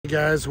Hey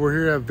guys, we're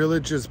here at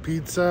Villages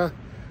Pizza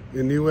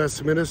in New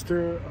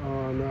Westminster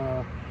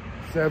on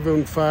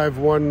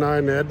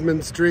 7519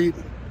 Edmonds Street.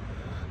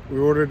 We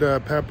ordered a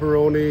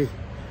pepperoni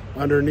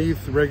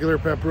underneath, regular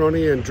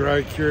pepperoni, and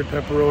dry cured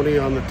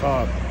pepperoni on the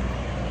top.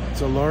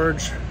 It's a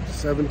large,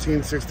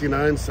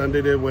 $17.69,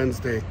 Sunday to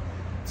Wednesday.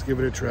 Let's give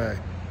it a try.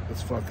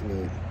 Let's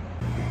fucking eat.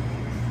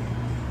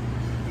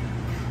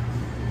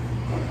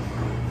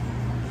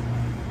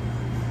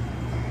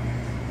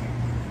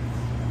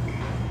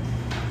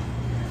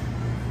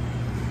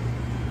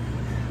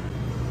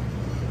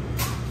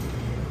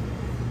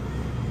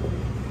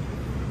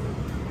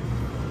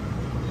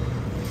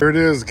 Here it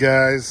is,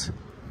 guys.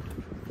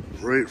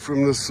 Right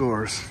from the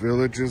source,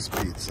 Villages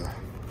Pizza.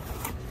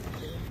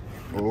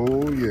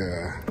 Oh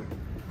yeah.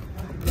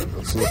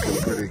 That's looking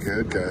pretty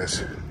good,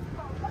 guys.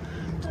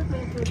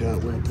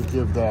 Can't wait to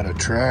give that a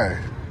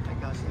try.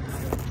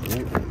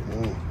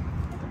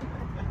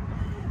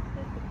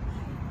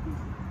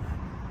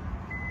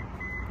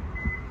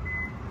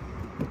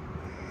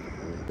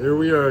 Here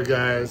we are,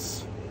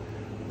 guys.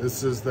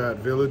 This is that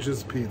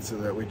Villages Pizza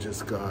that we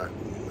just got.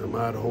 I'm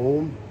at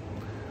home.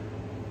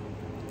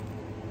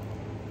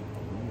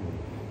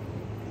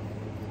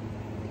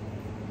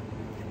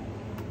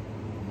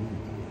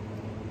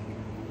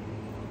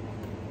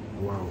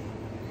 Wow.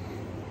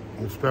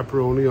 There's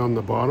pepperoni on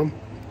the bottom,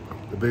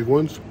 the big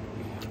ones.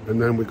 And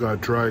then we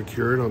got dry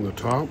cured on the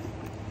top.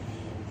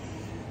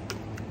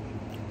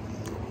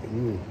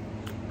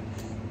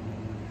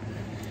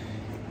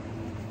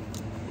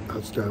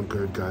 That's damn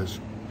good, guys.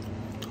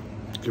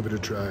 Give it a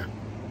try.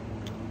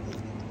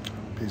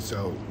 Peace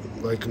out.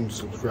 Like and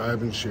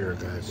subscribe and share,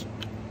 guys.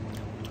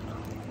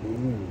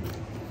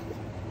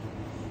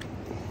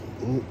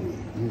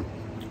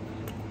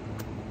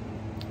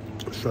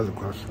 Shut the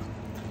crust.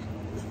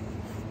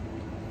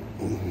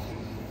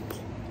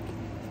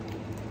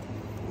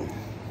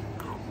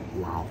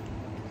 Wow.